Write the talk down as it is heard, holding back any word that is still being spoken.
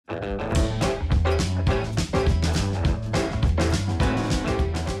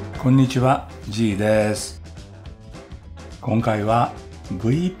こんにちは、G です。今回は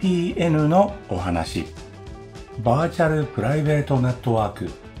VPN のお話。バーチャルプライベートネットワーク。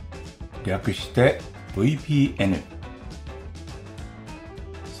略して VPN。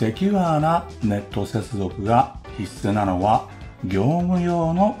セキュアなネット接続が必須なのは業務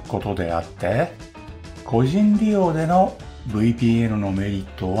用のことであって、個人利用での VPN のメリッ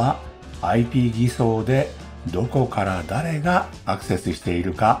トは IP 偽装でどこから誰がアクセスしてい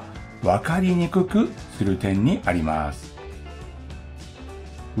るか分かりにくくする点にあります。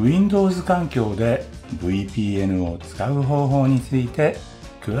Windows 環境で VPN を使う方法について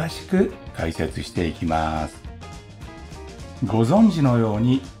詳しく解説していきます。ご存知のよう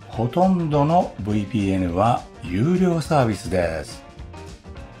にほとんどの VPN は有料サービスです。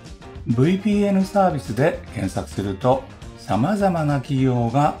VPN サービスで検索すると様々な企業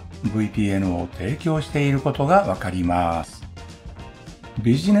が VPN を提供していることがわかります。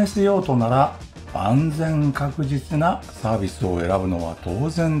ビジネス用途なら安全確実なサービスを選ぶのは当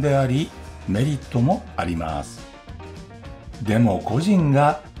然であり、メリットもあります。でも個人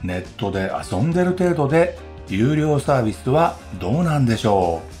がネットで遊んでる程度で有料サービスはどうなんでし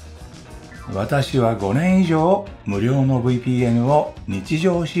ょう。私は5年以上無料の VPN を日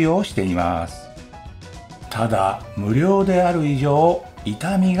常使用しています。ただ無料である以上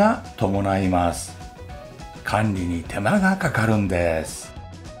痛みが伴います。管理に手間がかかるんです。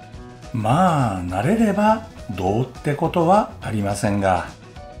まあ慣れればどうってことはありませんが、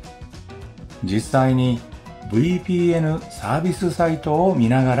実際に VPN サービスサイトを見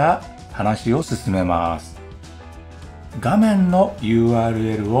ながら話を進めます。画面の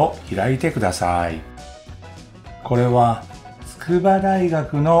URL を開いてください。これは筑波大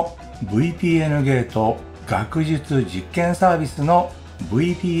学の VPNGATE 学術実験サービスの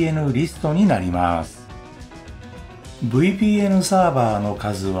VPN リストになります。VPN サーバーの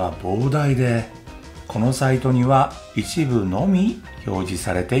数は膨大で、このサイトには一部のみ表示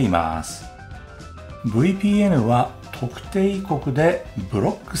されています。VPN は特定国でブ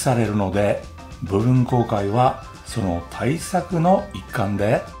ロックされるので、部分公開はその対策の一環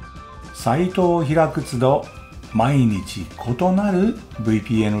で、サイトを開く都度毎日異なる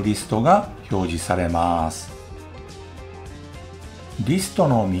VPN リストが表示されます。リスト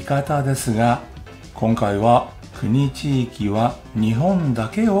の見方ですが、今回は国地域は日本だ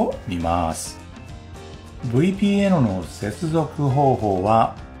けを見ます。VPN の接続方法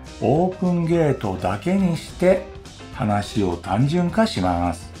はOpenGATEだけにして話を単純化し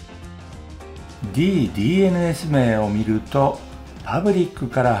ます。DNS 名を見るとパブリック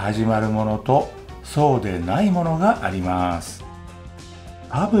から始まるものとそうでないものがあります。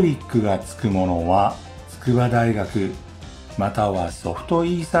パブリックがつくものは筑波大学またはソフト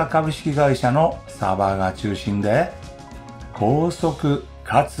イーサ株式会社のサーバーが中心で高速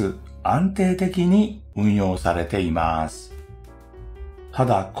かつ安定的に運用されています。た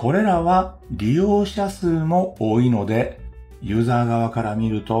だこれらは利用者数も多いのでユーザー側から見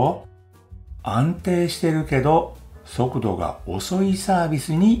ると安定してるけど速度が遅いサービ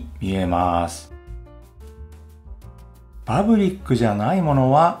スに見えます。パブリックじゃないも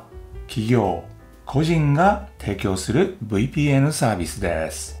のは企業個人が提供する VPN サービスで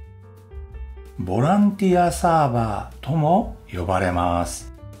す。ボランティアサーバーとも呼ばれま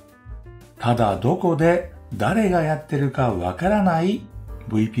す。ただどこで誰がやってるかわからない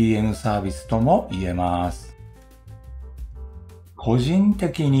VPN サービスとも言えます。個人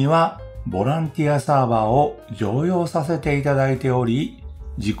的にはボランティアサーバーを常用させていただいており、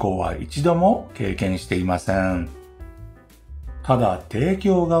事故は一度も経験していません。ただ提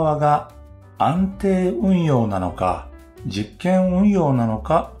供側が安定運用なのか実験運用なの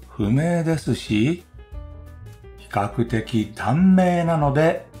か不明ですし、比較的短命なの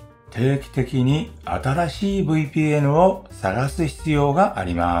で定期的に新しい VPN を探す必要があ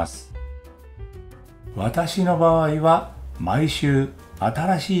ります。私の場合は毎週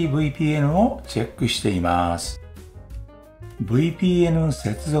新しい VPN をチェックしています。VPN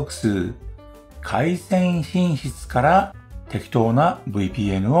接続数、回線品質から適当な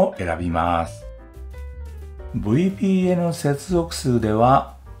VPN を選びます。VPN 接続数で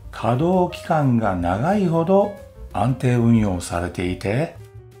は稼働期間が長いほど安定運用されていて、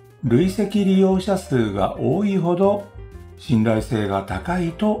累積利用者数が多いほど信頼性が高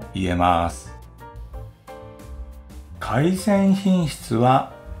いと言えます。回線品質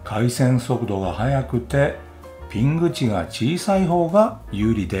は回線速度が速くてピング値が小さい方が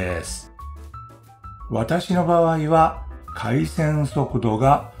有利です。私の場合は回線速度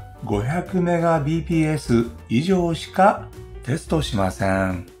が500Mbps 以上しかテストしませ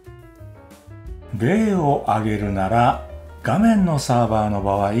ん。例を挙げるなら、画面のサーバーの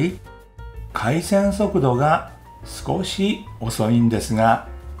場合、回線速度が少し遅いんですが、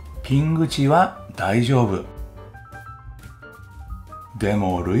ピング値は大丈夫。で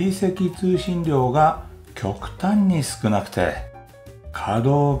も累積通信量が極端に少なくて、稼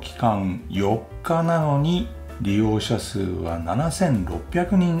働期間4日なのに利用者数は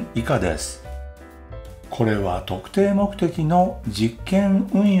7600人以下です。これは特定目的の実験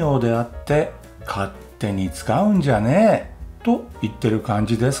運用であって、勝手に使うんじゃねえと言ってる感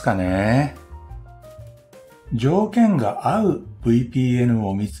じですかね。条件が合う VPN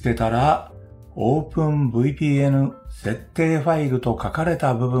を見つけたら、OpenVPN 設定ファイルと書かれ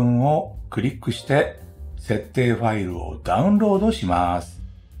た部分をクリックして設定ファイルをダウンロードします。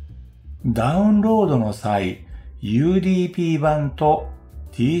ダウンロードの際、UDP 版と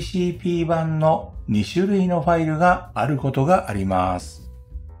TCP 版の2種類のファイルがあることがあります。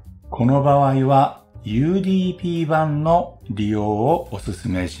この場合は UDP 版の利用をお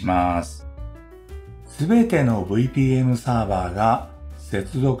勧めします。すべての VPN サーバーが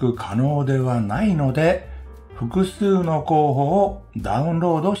接続可能ではないので、複数の候補をダウン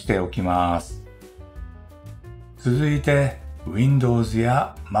ロードしておきます。続いて Windows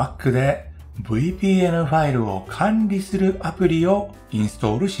や Mac で VPN ファイルを管理するアプリをインス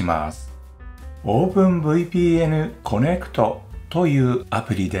トールします。OpenVPN Connect というア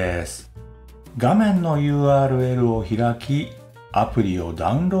プリです。画面の URL を開き、アプリを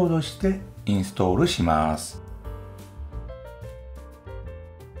ダウンロードしてインストールします。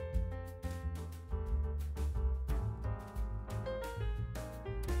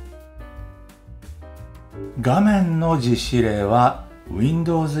画面の実施例は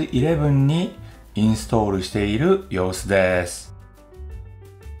Windows 11にインストールしている様子です。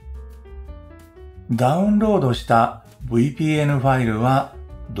ダウンロードした VPN ファイルは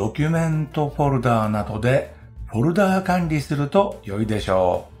ドキュメントフォルダーなどでフォルダー管理すると良いでし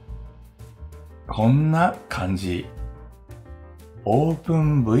ょう。こんな感じ。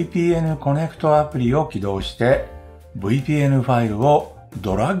OpenVPN Connect アプリを起動して VPN ファイルを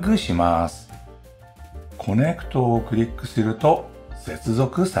ドラッグします。コネクトをクリックすると接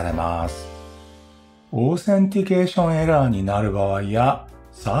続されます。オーセンティケーションエラーになる場合や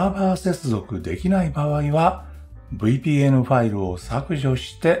サーバー接続できない場合は VPN ファイルを削除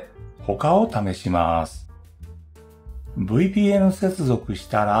して他を試します。VPN 接続し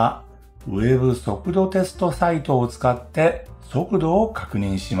たら Web 速度テストサイトを使って速度を確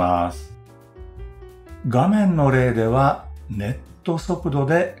認します。画面の例ではネット速度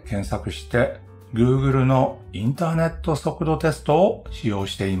で検索してGoogle のインターネット速度テストを使用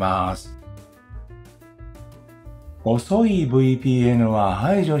しています。遅い VPN は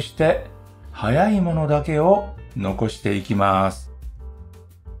排除して速いものだけを残していきます。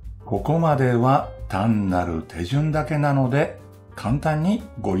ここまでは単なる手順だけなので簡単に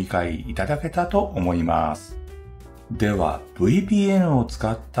ご理解いただけたと思います。では VPN を使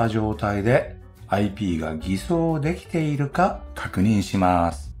った状態で IP が偽装できているか確認し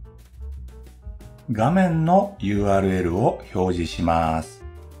ます。画面の URL を表示します。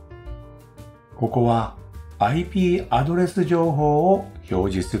ここは IP アドレス情報を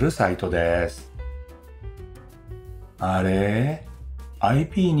表示するサイトです。あれ？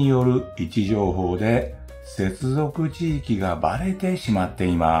 IP による位置情報で接続地域がバレてしまって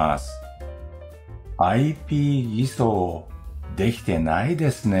います。IP 偽装できてない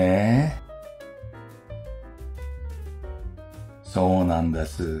ですね。そうなんで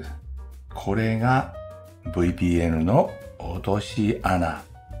す。これが VPN の落とし穴。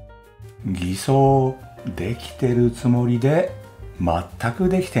偽装できてるつもりで全く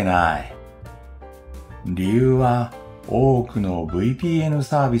できてない。理由は多くの VPN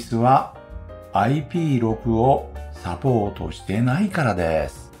サービスは IP6 をサポートしてないからで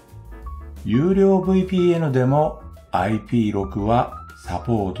す。有料 VPN でも IP6 はサ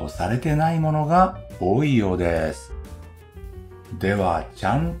ポートされてないものが多いようです。ではち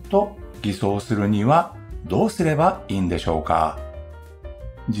ゃんと偽装するにはどうすればいいんでしょうか？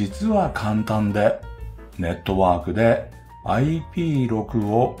実は簡単で、ネットワークで IP6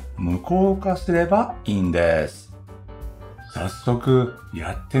 を無効化すればいいんです。早速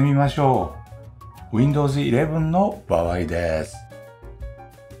やってみましょう。Windows 11の場合です。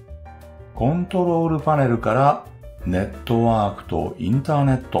コントロールパネルからネットワークとインター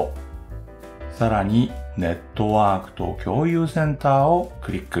ネット、さらにネットワークと共有センターを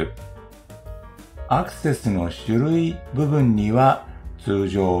クリック。アクセスの種類部分には通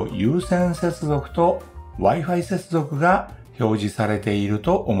常有線接続と Wi-Fi 接続が表示されている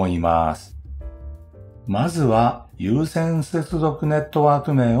と思います。まずは有線接続ネットワー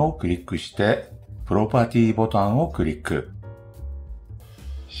ク名をクリックしてプロパティボタンをクリック。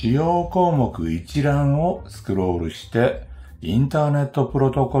使用項目一覧をスクロールして、インターネットプロ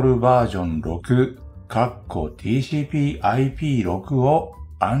トコルバージョン6、TCP IP6 を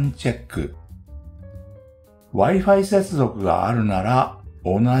アンチェック。Wi-Fi 接続があるなら、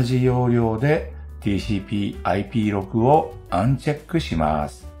同じ容量で TCP IP6 をアンチェックしま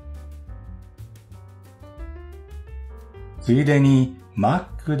す。ついでに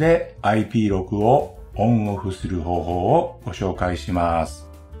Mac で IP6 をオンオフする方法をご紹介します。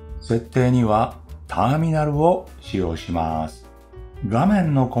設定にはターミナルを使用します。画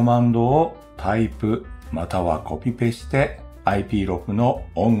面のコマンドをタイプまたはコピペして IP6 の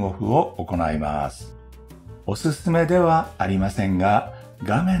オンオフを行います。おすすめではありませんが、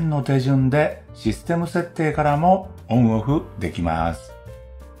画面の手順でシステム設定からもオンオフできます。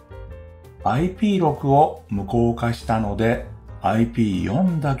IP6 を無効化したので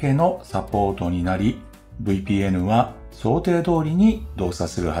IP4 だけのサポートになり、VPN は想定通りに動作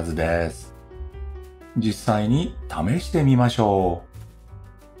するはずです。実際に試してみましょ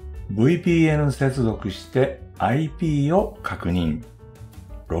う。VPN 接続して IP を確認。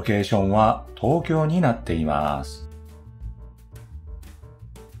ロケーションは東京になっています。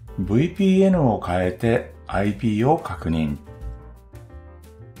VPN を変えて IP を確認。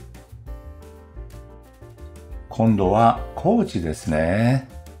今度は高知ですね。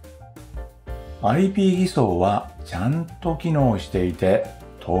IP 偽装はちゃんと機能していて、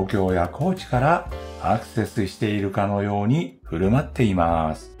東京や高知からアクセスしているかのように振る舞ってい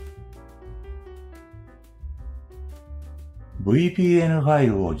ます。VPN ファイ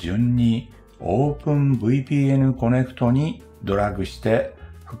ルを順に OpenVPN Connect にドラッグして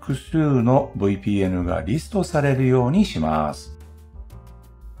複数の VPN がリストされるようにします。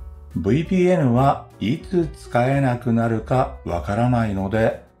VPN はいつ使えなくなるかわからないの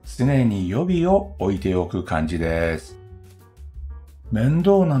で、常に予備を置いておく感じです。面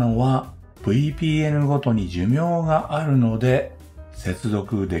倒なのは VPN ごとに寿命があるので、接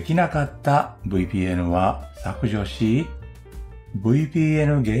続できなかった VPN は削除し、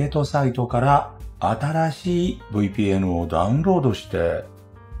VPNGATE サイトから新しい VPN をダウンロードして、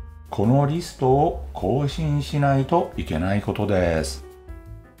このリストを更新しないといけないことです。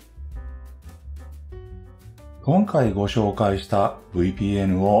今回ご紹介した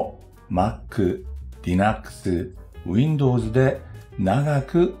VPN を Mac、Linux、Windows で長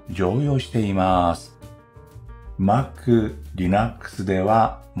く常用しています。Mac、Linux で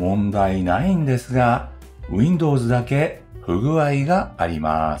は問題ないんですが、Windows だけ不具合があり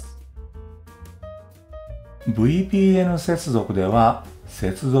ます。VPN 接続では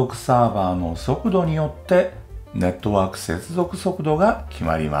接続サーバーの速度によってネットワーク接続速度が決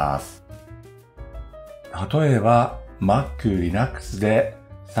まります。例えば Mac、Linux で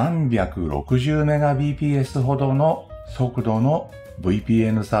 360Mbps ほどの速度の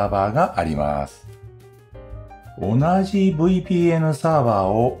VPN サーバーがあります。同じ VPN サーバ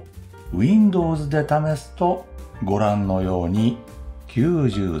ーを Windows で試すとご覧のように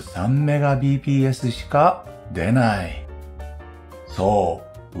 93Mbps しか出ない。そ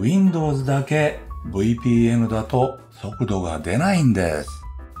う、Windows だけ VPN だと速度が出ないんです。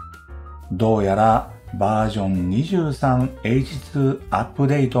どうやらバージョン 23H2 アップ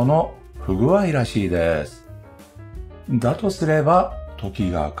デートの不具合らしいです。だとすれば、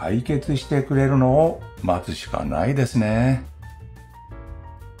時が解決してくれるのを待つしかないですね。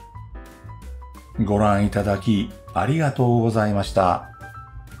ご覧いただきありがとうございました。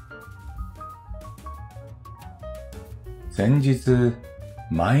先日、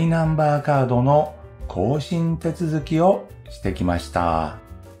マイナンバーカードの更新手続きをしてきました。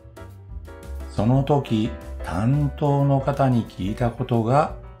その時、担当の方に聞いたこと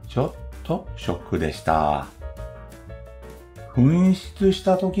がちょっとショックでした。紛失し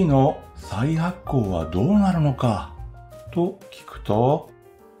た時の再発行はどうなるのかと聞くと、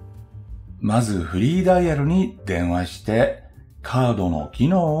まずフリーダイヤルに電話してカードの機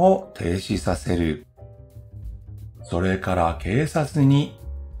能を停止させる。それから警察に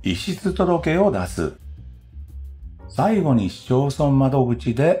遺失届を出す。最後に市町村窓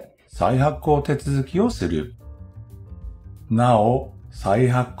口で再発行手続きをする。なお、再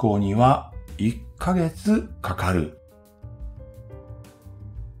発行には1ヶ月かかる。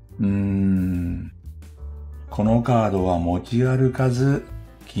このカードは持ち歩かず、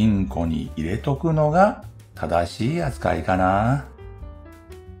金庫に入れとくのが正しい扱いかな。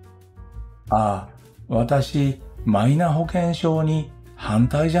私、マイナ保険証に反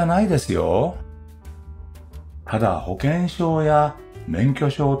対じゃないですよ。ただ保険証や免許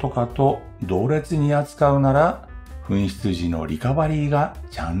証とかと同列に扱うなら、紛失時のリカバリーが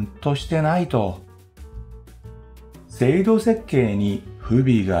ちゃんとしてないと制度設計に不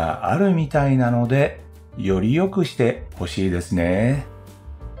備があるみたいなので、より良くしてほしいですね。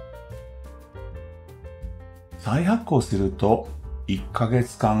再発行すると1ヶ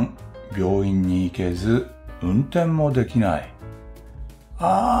月間病院に行けず運転もできない。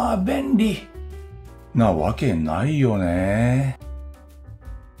便利なわけないよね。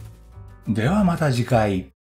ではまた次回。